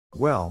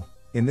Well,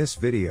 in this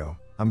video,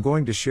 I'm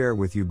going to share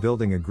with you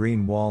building a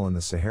green wall in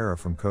the Sahara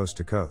from coast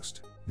to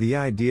coast. The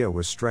idea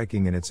was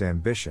striking in its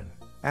ambition.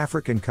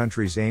 African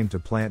countries aim to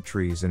plant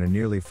trees in a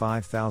nearly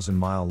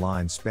 5,000-mile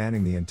line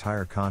spanning the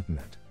entire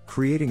continent,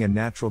 creating a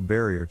natural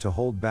barrier to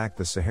hold back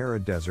the Sahara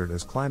Desert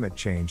as climate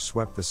change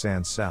swept the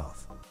sands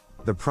south.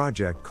 The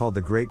project, called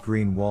the Great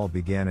Green Wall,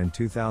 began in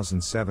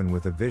 2007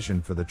 with a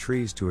vision for the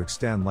trees to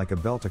extend like a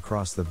belt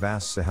across the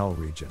vast Sahel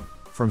region,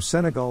 from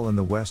Senegal in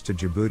the west to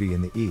Djibouti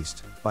in the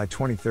east, by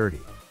 2030.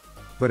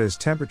 But as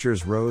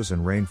temperatures rose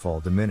and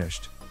rainfall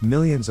diminished,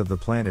 millions of the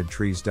planted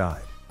trees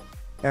died.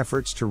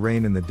 Efforts to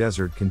rein in the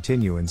desert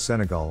continue in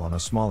Senegal on a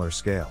smaller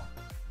scale.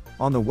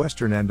 On the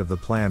western end of the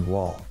planned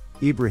wall,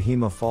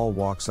 Ibrahima Fall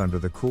walks under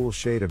the cool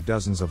shade of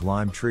dozens of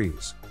lime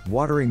trees,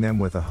 watering them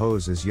with a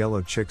hose as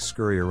yellow chicks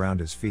scurry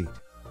around his feet.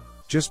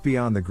 Just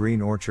beyond the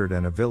green orchard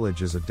and a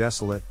village is a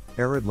desolate,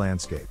 arid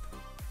landscape.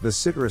 The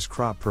citrus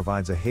crop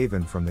provides a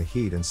haven from the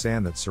heat and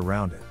sand that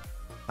surround it.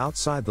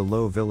 Outside the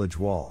low village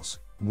walls,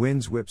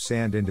 winds whip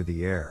sand into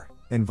the air,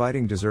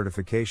 inviting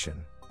desertification,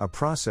 a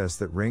process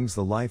that wrings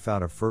the life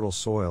out of fertile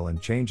soil and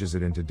changes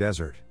it into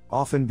desert,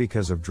 often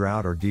because of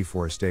drought or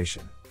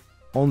deforestation.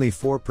 Only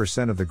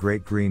 4% of the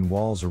Great Green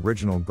Wall's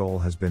original goal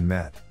has been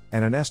met,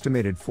 and an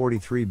estimated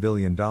 $43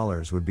 billion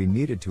would be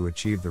needed to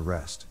achieve the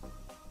rest.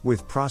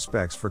 With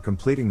prospects for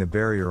completing the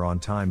barrier on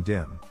time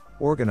dim,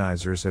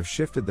 organizers have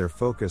shifted their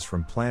focus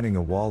from planting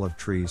a wall of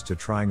trees to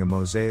trying a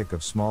mosaic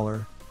of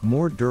smaller,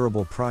 more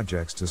durable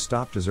projects to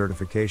stop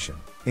desertification,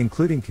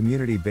 including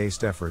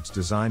community-based efforts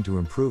designed to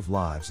improve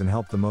lives and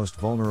help the most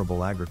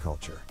vulnerable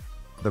agriculture.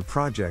 The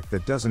project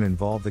that doesn't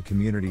involve the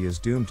community is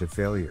doomed to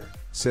failure,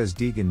 says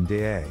Deegan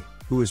Daye,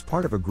 who is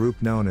part of a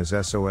group known as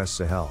SOS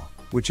Sahel,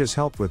 which has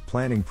helped with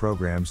planning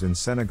programs in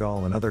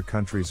Senegal and other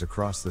countries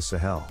across the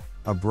Sahel,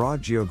 a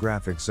broad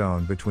geographic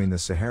zone between the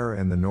Sahara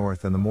in the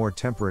north and the more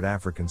temperate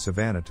African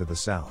savanna to the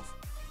south.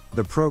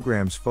 The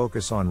programs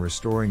focus on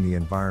restoring the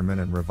environment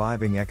and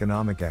reviving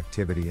economic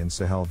activity in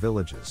Sahel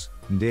villages,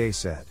 Daye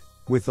said.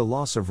 With the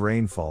loss of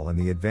rainfall and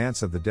the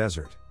advance of the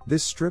desert,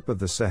 this strip of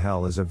the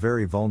Sahel is a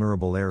very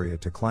vulnerable area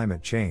to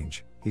climate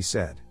change, he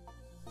said.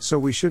 So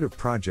we should have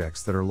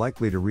projects that are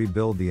likely to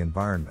rebuild the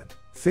environment,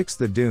 fix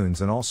the dunes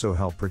and also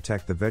help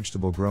protect the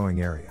vegetable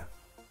growing area.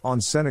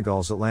 On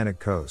Senegal's Atlantic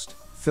coast,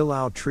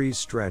 Filao trees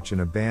stretch in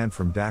a band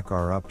from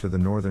Dakar up to the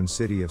northern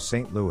city of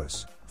St.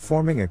 Louis,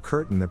 forming a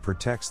curtain that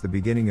protects the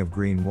beginning of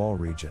Green Wall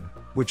region,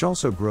 which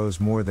also grows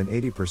more than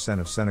 80%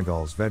 of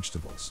Senegal's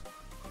vegetables.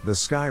 The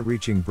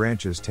sky-reaching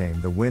branches tame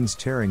the winds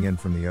tearing in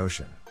from the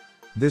ocean.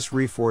 This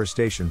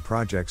reforestation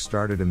project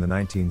started in the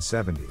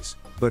 1970s,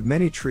 but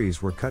many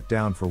trees were cut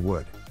down for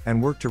wood,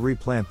 and work to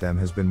replant them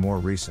has been more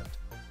recent.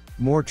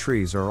 More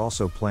trees are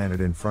also planted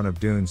in front of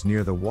dunes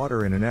near the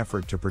water in an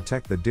effort to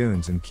protect the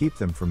dunes and keep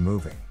them from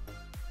moving.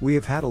 We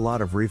have had a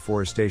lot of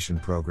reforestation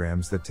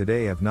programs that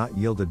today have not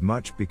yielded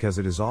much because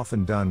it is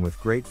often done with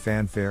great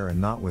fanfare and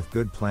not with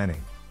good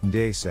planning,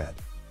 Daye said.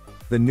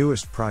 The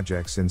newest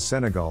projects in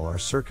Senegal are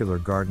circular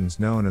gardens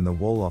known in the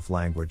Wolof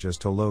language as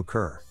Tolo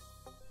Kur.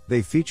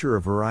 They feature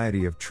a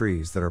variety of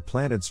trees that are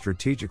planted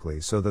strategically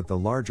so that the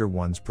larger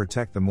ones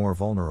protect the more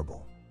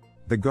vulnerable.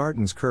 The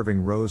garden's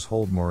curving rows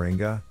hold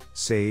moringa,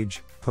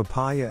 sage,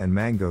 papaya and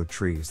mango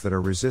trees that are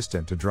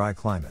resistant to dry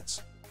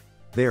climates.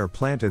 They are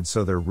planted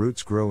so their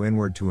roots grow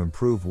inward to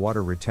improve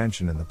water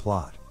retention in the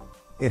plot.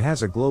 It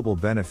has a global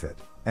benefit,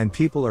 and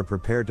people are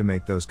prepared to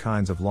make those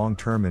kinds of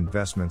long-term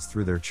investments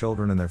through their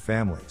children and their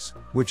families,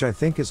 which I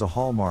think is a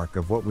hallmark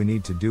of what we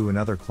need to do in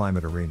other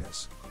climate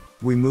arenas.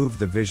 We moved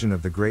the vision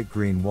of the Great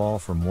Green Wall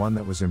from one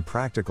that was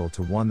impractical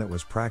to one that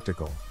was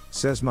practical,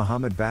 says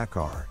Mohammed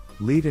Bakar,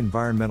 lead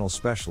environmental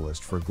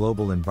specialist for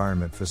Global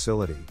Environment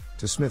Facility,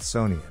 to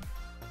Smithsonian.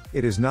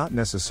 It is not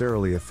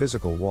necessarily a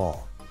physical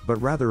wall, but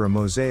rather a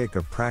mosaic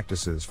of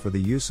practices for the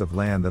use of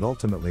land that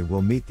ultimately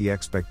will meet the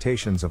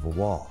expectations of a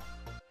wall.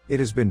 It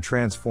has been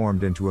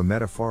transformed into a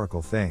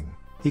metaphorical thing,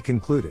 he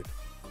concluded.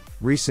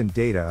 Recent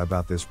data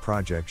about this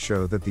project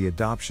show that the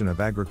adoption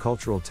of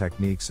agricultural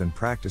techniques and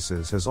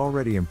practices has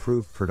already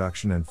improved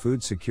production and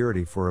food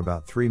security for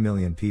about 3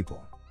 million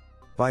people.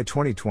 By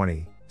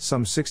 2020,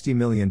 some 60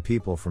 million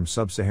people from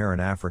sub-Saharan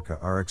Africa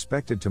are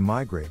expected to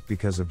migrate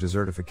because of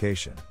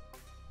desertification.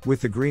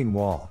 With the Green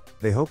Wall,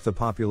 they hope the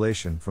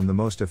population from the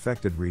most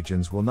affected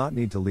regions will not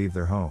need to leave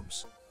their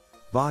homes.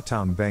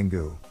 Batam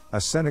Bengu,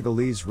 a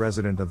Senegalese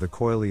resident of the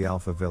Koili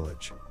Alpha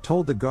village,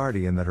 told The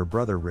Guardian that her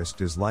brother risked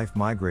his life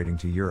migrating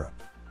to Europe.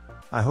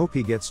 "I hope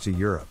he gets to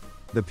Europe.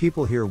 The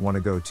people here want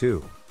to go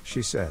too,"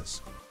 she says.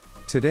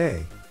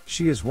 Today,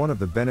 she is one of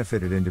the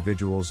benefited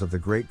individuals of the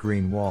Great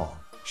Green Wall.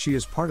 She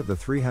is part of the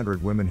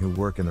 300 women who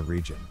work in the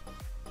region.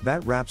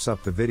 That wraps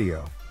up the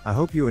video. I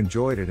hope you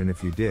enjoyed it, and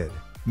if you did,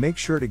 make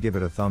sure to give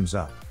it a thumbs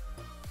up.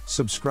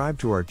 Subscribe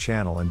to our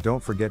channel and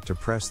don't forget to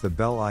press the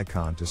bell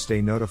icon to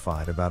stay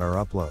notified about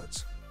our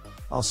uploads.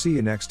 I'll see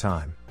you next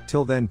time.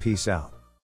 Till then, peace out.